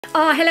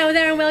Oh, hello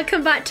there and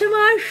welcome back to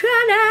my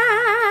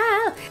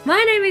channel!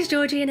 My name is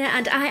Georgina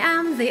and I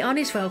am the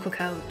Honest Vocal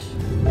Coach.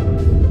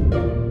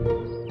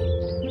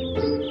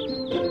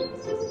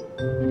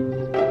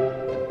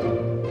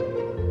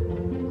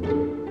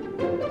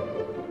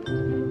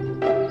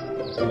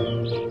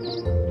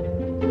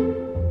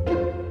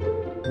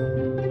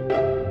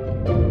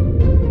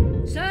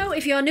 So,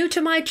 if you're new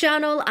to my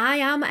channel, I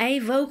am a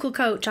vocal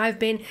coach. I've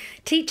been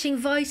teaching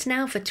voice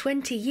now for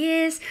 20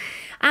 years.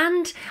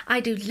 And I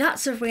do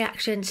lots of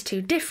reactions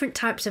to different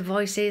types of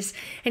voices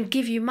and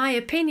give you my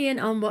opinion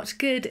on what's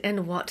good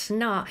and what's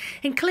not,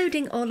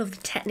 including all of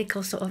the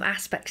technical sort of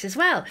aspects as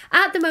well.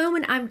 At the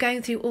moment, I'm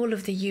going through all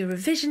of the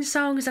Eurovision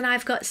songs and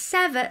I've got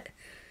seven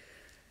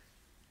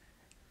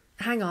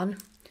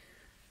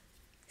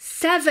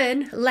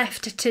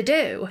left to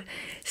do.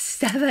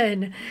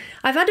 7.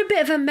 I've had a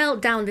bit of a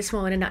meltdown this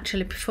morning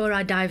actually before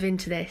I dive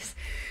into this.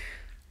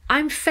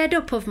 I'm fed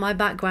up of my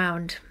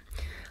background.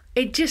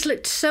 It just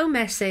looked so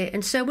messy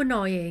and so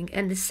annoying,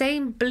 and the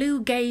same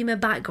blue gamer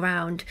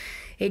background,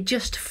 it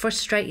just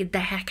frustrated the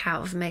heck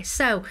out of me.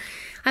 So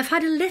I've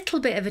had a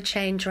little bit of a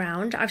change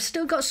round. I've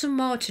still got some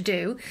more to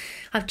do.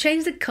 I've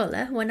changed the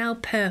colour. We're now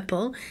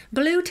purple.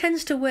 Blue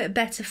tends to work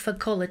better for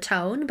colour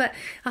tone, but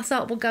I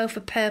thought we'll go for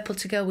purple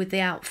to go with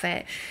the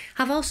outfit.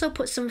 I've also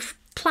put some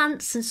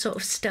plants and sort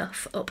of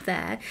stuff up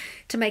there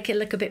to make it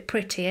look a bit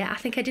prettier. I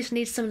think I just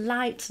need some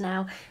lights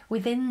now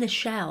within the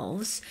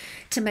shelves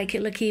to make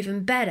it look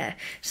even better.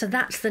 So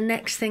that's the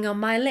next thing on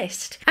my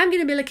list. I'm going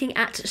to be looking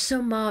at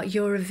some more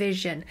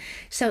Eurovision.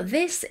 So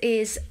this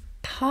is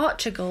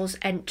Portugal's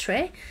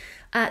entry.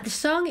 The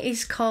song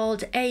is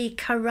called A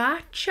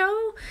Corac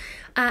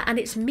and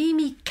it's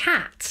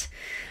Mimicat.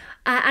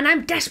 And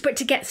I'm desperate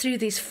to get through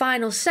these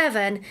final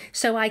 7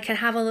 so I can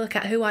have a look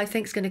at who I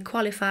think is going to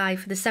qualify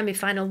for the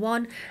semi-final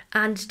 1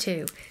 and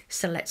 2.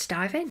 So let's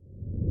dive in.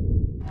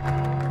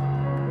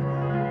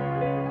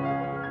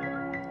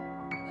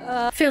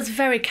 Feels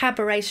very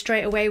cabaret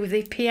straight away with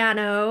the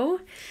piano.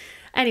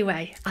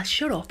 Anyway, I'll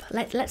shut up.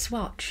 Let's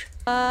watch.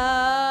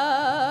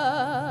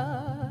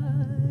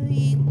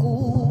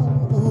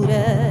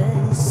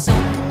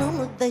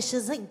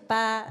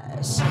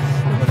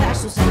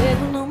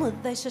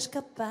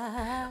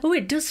 Oh,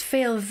 it does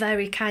feel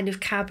very kind of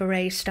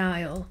cabaret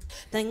style.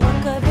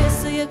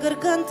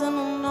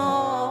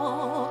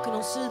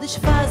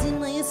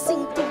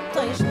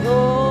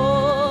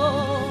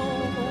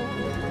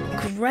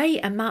 Great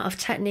amount of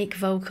technique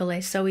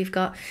vocally. So we've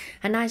got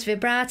a nice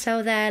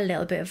vibrato there, a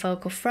little bit of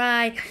vocal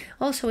fry,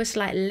 also a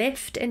slight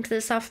lift into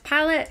the soft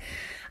palate,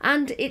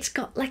 and it's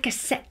got like a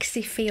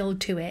sexy feel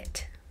to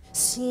it.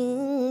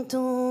 Sinto-me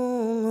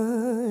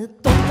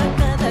toda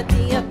cada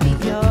dia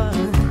pior.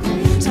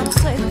 Já não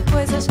sei de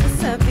coisas que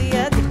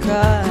sabia de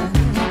cor.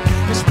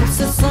 As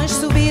pulsações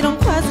subiram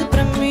quase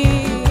para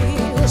mim.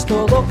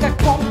 Estou louca,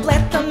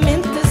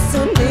 completamente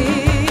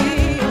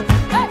senil.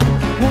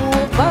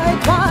 Vai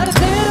guardar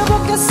a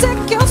boca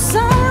seca, eu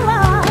sei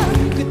lá.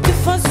 Que te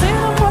fazer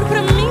amor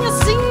para mim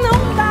assim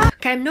não dá.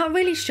 Okay, I'm not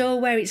really sure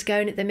where it's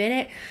going at the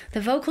minute.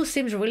 The vocal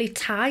seems really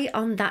tight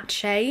on that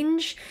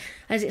change.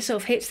 As it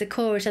sort of hits the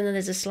chorus and then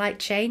there's a slight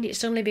change, it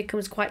suddenly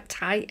becomes quite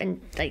tight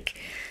and like,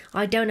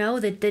 I don't know,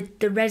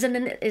 the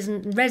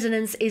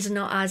resonance is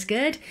not as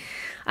good.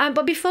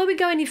 But before we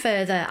go any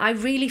further, I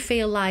really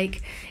feel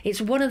like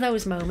it's one of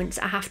those moments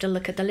I have to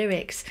look at the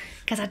lyrics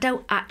because I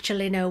don't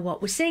actually know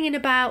what we're singing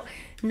about,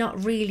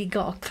 not really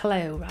got a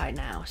clue right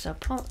now. So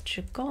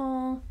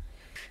Portugal.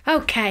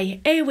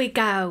 Okay, here we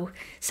go.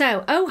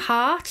 So, oh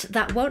heart,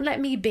 that won't let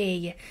me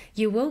be.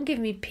 You won't give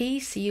me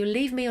peace, you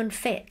leave me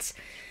unfit.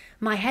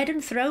 My head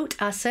and throat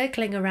are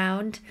circling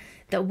around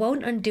that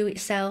won't undo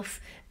itself,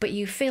 but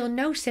you feel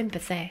no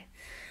sympathy.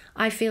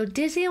 I feel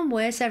dizzy and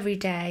worse every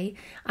day.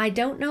 I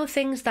don't know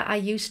things that I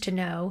used to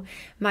know.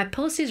 My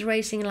pulse is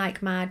racing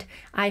like mad.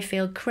 I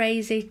feel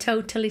crazy,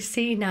 totally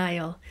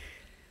senile.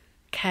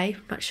 Okay,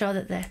 not sure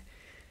that the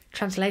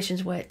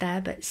translations work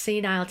there, but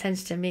senile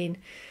tends to mean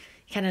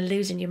kind of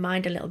losing your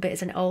mind a little bit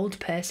as an old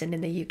person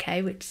in the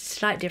UK, which is a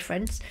slight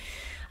difference.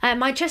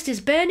 My chest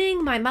is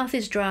burning, my mouth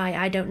is dry,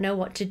 I don't know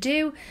what to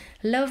do.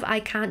 Love, I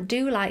can't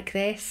do like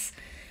this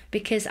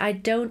because I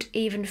don't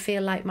even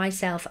feel like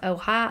myself. Oh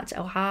heart,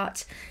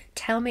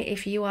 tell me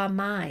if you are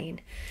mine.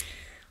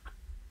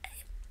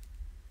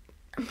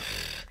 I'm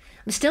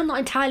still not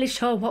entirely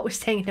sure what we're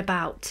singing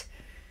about.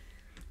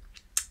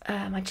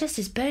 My chest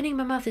is burning,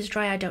 my mouth is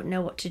dry, I don't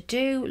know what to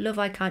do. Love,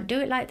 I can't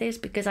do it like this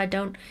because I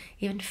don't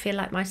even feel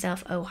like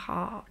myself. Oh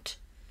heart.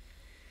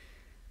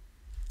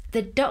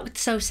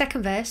 So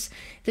second verse,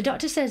 the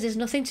doctor says there's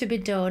nothing to be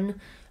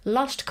done.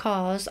 Lost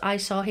cause, I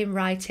saw him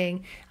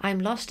writing. I'm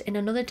lost in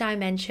another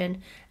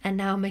dimension and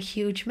now I'm a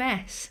huge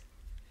mess.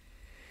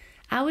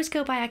 Hours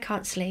go by, I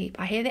can't sleep.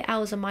 I hear the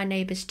owls on my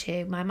neighbours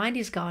too. My mind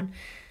is gone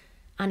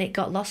and it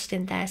got lost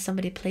in there.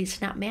 Somebody please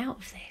snap me out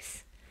of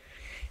this.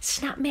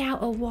 Snap me out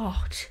of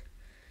what?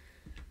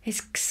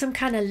 It's some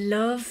kind of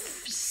love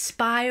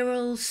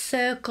spiral,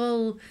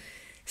 circle,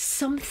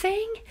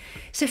 something.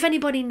 So if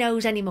anybody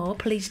knows any more,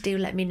 please do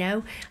let me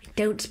know. I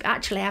don't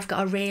actually. I've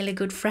got a really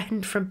good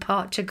friend from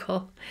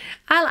Portugal.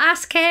 I'll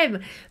ask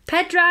him.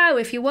 Pedro,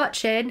 if you're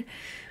watching,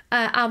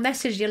 I'll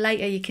message you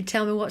later. You can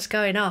tell me what's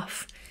going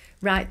off.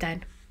 Right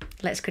then,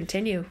 let's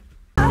continue.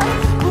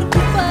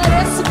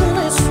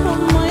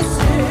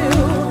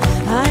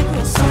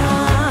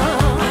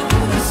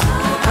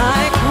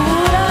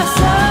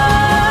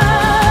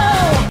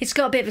 It's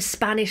got a bit of a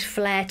Spanish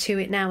flair to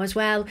it now as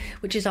well,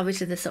 which is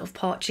obviously the sort of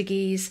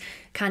Portuguese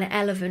kind of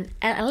element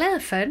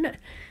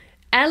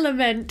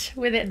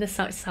with it in the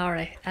song.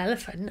 Sorry,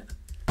 elephant.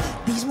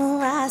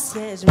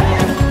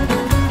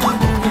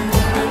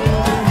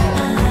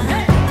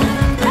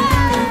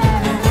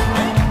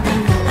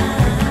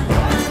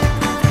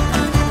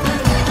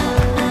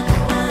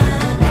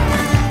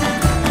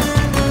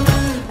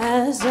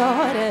 As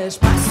horas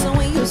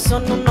passam e o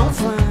sono não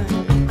vem.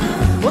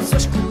 Ouço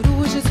as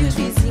corujas e os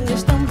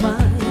vizinhos também.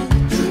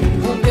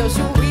 O meu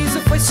juízo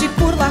foi se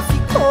por lá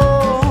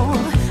ficou.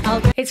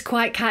 It's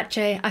quite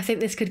catchy. I think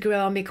this could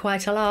grow on me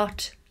quite a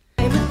lot.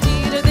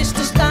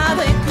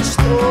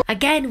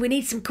 Again, we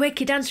need some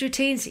quickie dance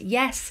routines.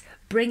 Yes,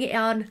 bring it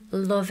on.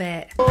 Love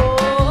it. O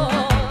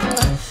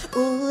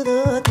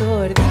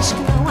doutor diz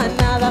que não há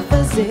nada a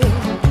fazer.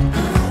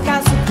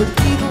 Caso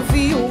perdido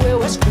viu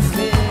eu a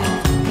escrever.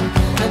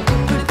 Ando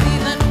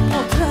perdida numa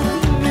outra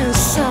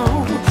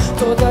dimensão.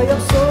 Toda eu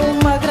sou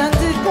uma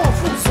grande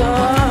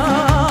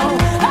confusão.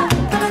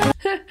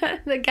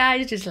 The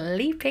guy's just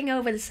leaping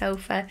over the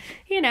sofa,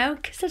 you know,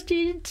 because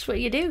that's what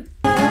you do.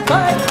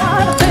 Vai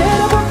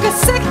arder a boca,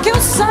 sei que eu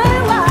sei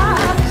lá.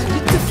 E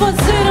te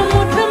fazer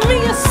amor para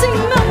mim assim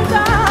não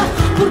dá.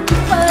 Porque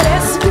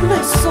parece que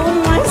nem sou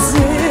mais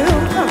eu.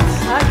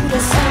 Ai,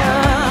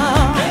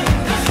 coração.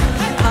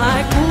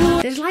 Ai,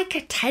 coração. There's like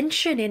a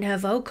tension in her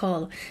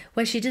vocal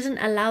where she doesn't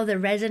allow the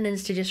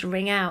resonance to just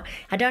ring out.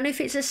 I don't know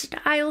if it's a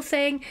style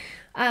thing.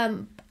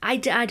 I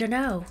don't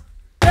know.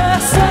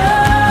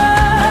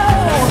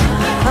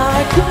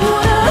 Ai,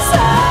 coração,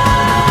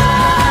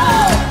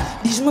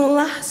 diz-me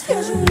lá se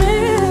és meu.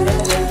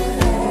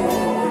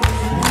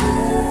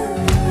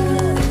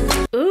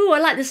 Ooh, I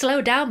like the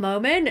slow down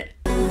moment.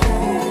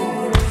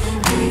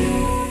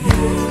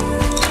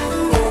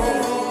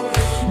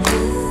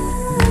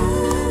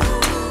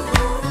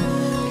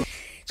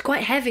 It's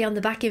quite heavy on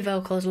the backing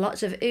vocals,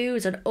 lots of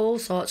oohs and all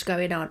sorts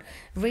going on.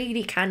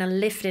 Really kind of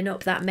lifting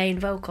up that main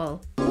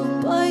vocal.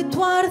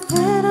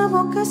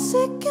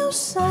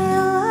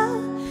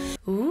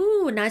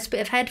 Ooh, nice bit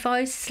of head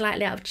voice,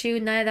 slightly out of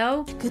tune there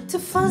though. Que te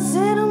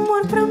fazer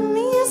amor para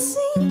mim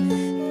assim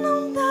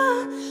não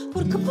dá,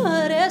 porque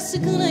parece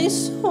que nem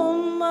sou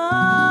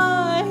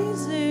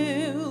mais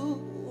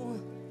eu.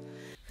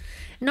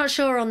 Not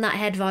sure on that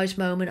head voice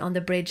moment on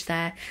the bridge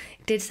there.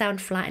 It did sound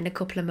flat in a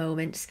couple of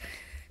moments.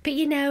 But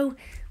you know,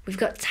 we've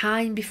got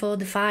time before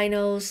the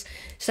finals,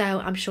 so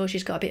I'm sure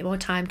she's got a bit more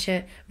time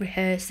to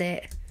rehearse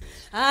it.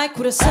 Ai,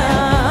 coração,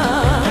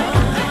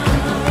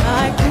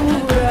 ai,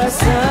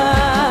 coração,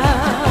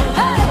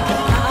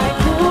 ai,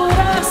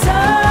 coração,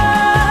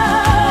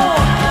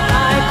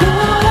 ai,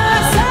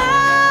 coração.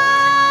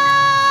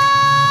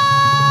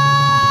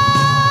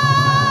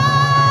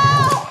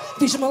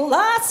 Diz-me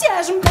lá se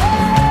és meu.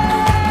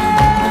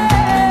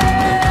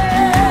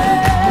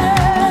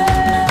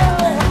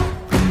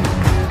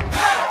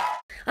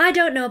 I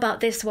don't know about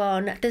this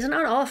one. There's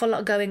not an awful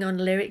lot going on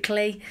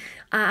lyrically.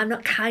 I'm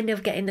not kind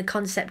of getting the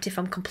concept, if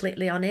I'm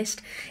completely honest.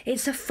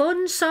 It's a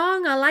fun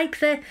song. I like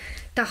the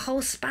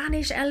whole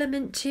Spanish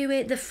element to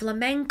it, the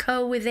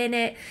flamenco within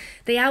it.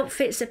 The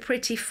outfits are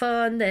pretty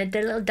fun. The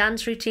little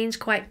dance routine's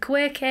quite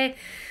quirky.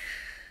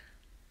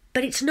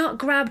 But it's not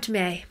grabbed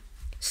me.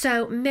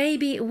 So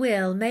maybe it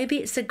will. Maybe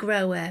it's a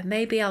grower.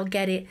 Maybe I'll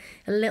get it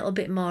a little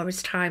bit more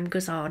as time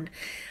goes on.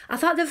 I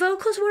thought the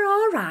vocals were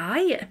all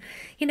right.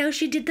 You know,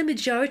 she did the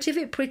majority of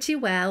it pretty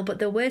well, but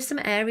there were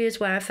some areas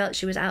where I felt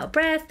she was out of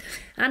breath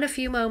and a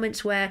few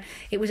moments where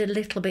it was a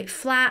little bit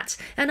flat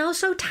and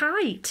also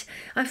tight.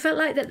 I felt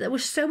like that there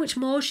was so much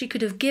more she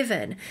could have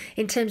given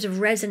in terms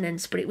of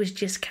resonance, but it was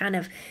just kind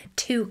of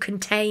too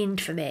contained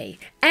for me.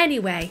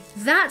 Anyway,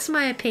 that's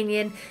my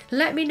opinion.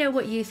 Let me know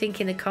what you think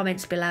in the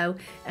comments below,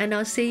 and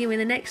I'll see you in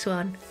the next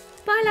one.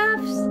 Bye,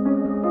 loves!